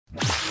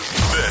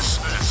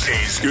This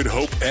is Good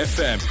Hope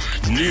FM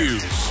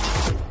News.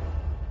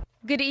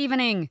 Good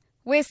evening.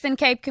 Western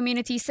Cape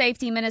Community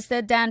Safety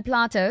Minister Dan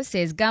Plato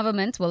says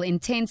government will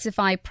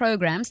intensify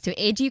programs to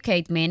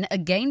educate men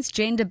against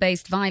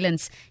gender-based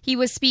violence. He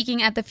was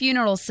speaking at the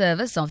funeral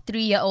service of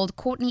 3-year-old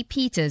Courtney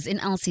Peters in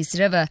Elsies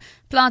River.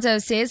 Plato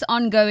says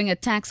ongoing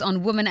attacks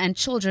on women and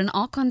children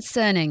are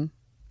concerning.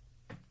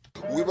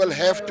 We will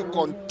have to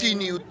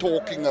continue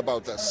talking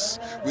about this.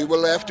 We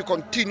will have to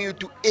continue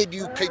to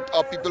educate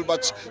our people,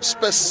 but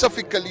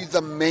specifically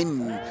the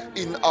men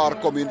in our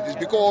communities,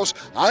 because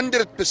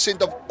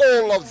 100% of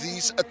all of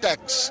these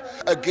attacks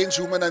against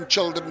women and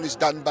children is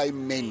done by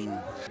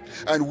men.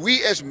 And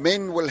we as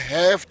men will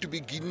have to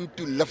begin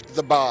to lift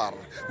the bar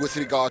with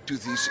regard to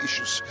these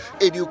issues.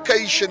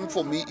 Education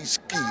for me is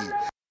key.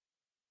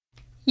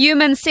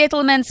 Human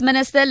Settlements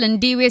Minister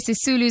Lindiwe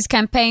Sisulu's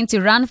campaign to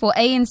run for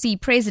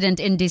ANC president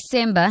in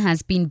December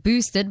has been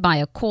boosted by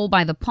a call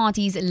by the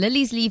party's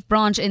Lilies Leaf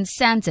branch in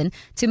Sandton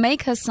to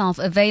make herself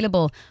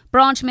available.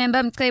 Branch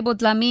member Mcebo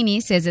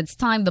Dlamini says it's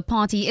time the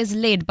party is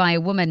led by a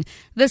woman.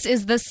 This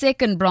is the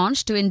second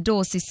branch to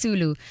endorse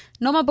Sisulu.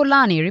 Noma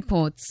Bolani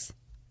reports.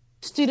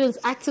 Students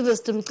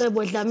activist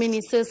Mcebo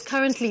Dlamini says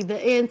currently the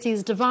ANC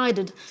is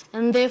divided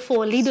and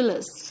therefore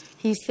leaderless.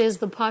 He says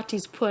the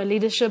party's poor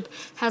leadership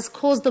has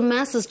caused the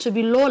masses to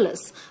be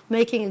lawless,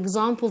 making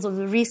examples of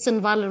the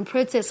recent violent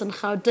protests in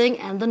Gauteng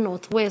and the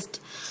Northwest.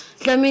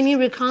 Dlamini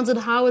recounted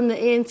how in the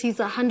ANC's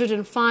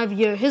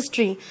 105-year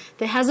history,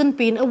 there hasn't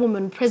been a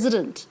woman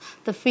president.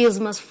 The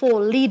fears must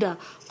fall leader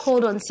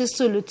called on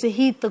Sisulu to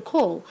heed the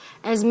call,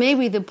 as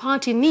maybe the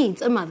party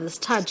needs a mother's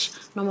touch.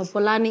 Noma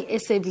Polani,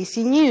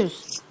 SABC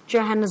News,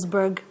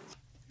 Johannesburg.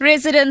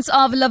 Residents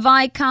of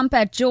Levi Camp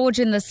at George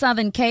in the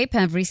Southern Cape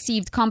have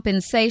received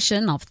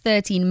compensation of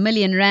 13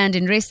 million rand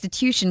in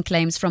restitution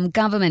claims from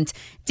government.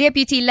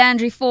 Deputy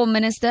Land Reform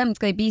Minister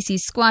Mcebisi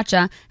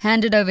Skwatsha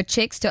handed over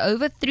checks to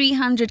over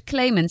 300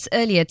 claimants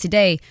earlier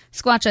today.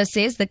 Skwatsha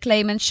says the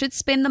claimants should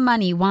spend the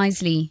money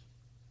wisely.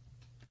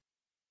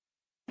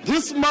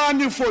 This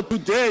money for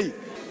today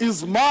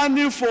is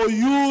money for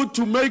you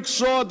to make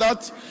sure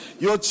that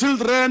your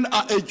children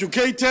are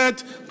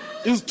educated,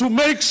 is to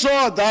make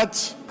sure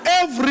that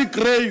every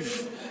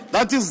grave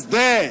that is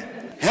there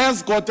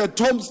has got a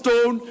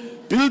tombstone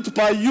built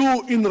by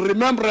you in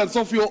remembrance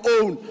of your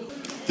own.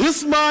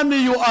 This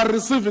money you are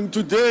receiving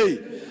today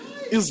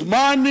is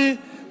money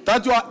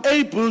that you are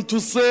able to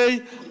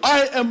say,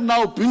 I am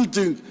now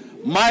building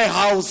my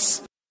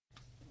house.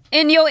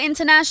 In your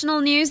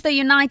international news, the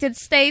United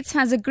States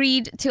has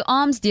agreed to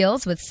arms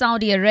deals with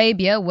Saudi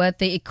Arabia worth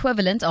the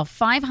equivalent of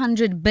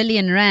 500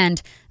 billion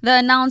rand. The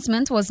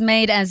announcement was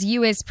made as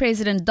US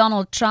President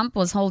Donald Trump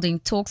was holding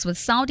talks with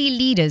Saudi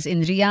leaders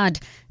in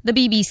Riyadh. The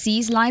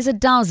BBC's Liza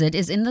Dowsett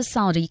is in the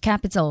Saudi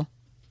capital.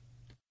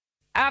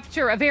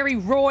 After a very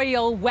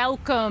royal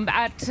welcome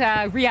at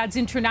Riyadh's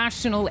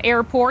International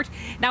Airport,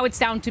 now it's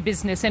down to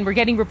business, and we're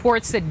getting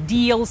reports that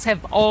deals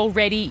have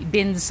already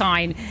been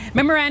signed.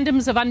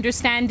 Memorandums of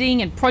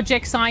understanding and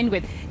projects signed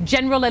with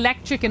General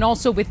Electric and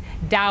also with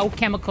Dow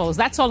Chemicals.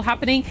 That's all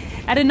happening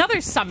at another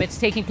summit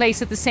taking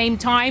place at the same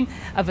time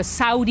of a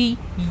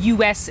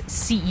Saudi-US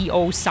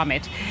CEO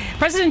summit.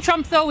 President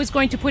Trump, though, is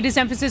going to put his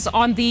emphasis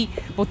on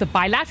both the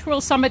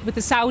bilateral summit with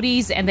the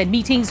Saudis and then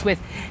meetings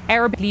with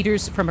Arab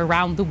leaders from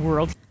around the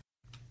world.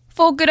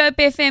 For Good Hope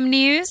FM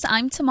News,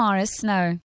 I'm Tamara Snow.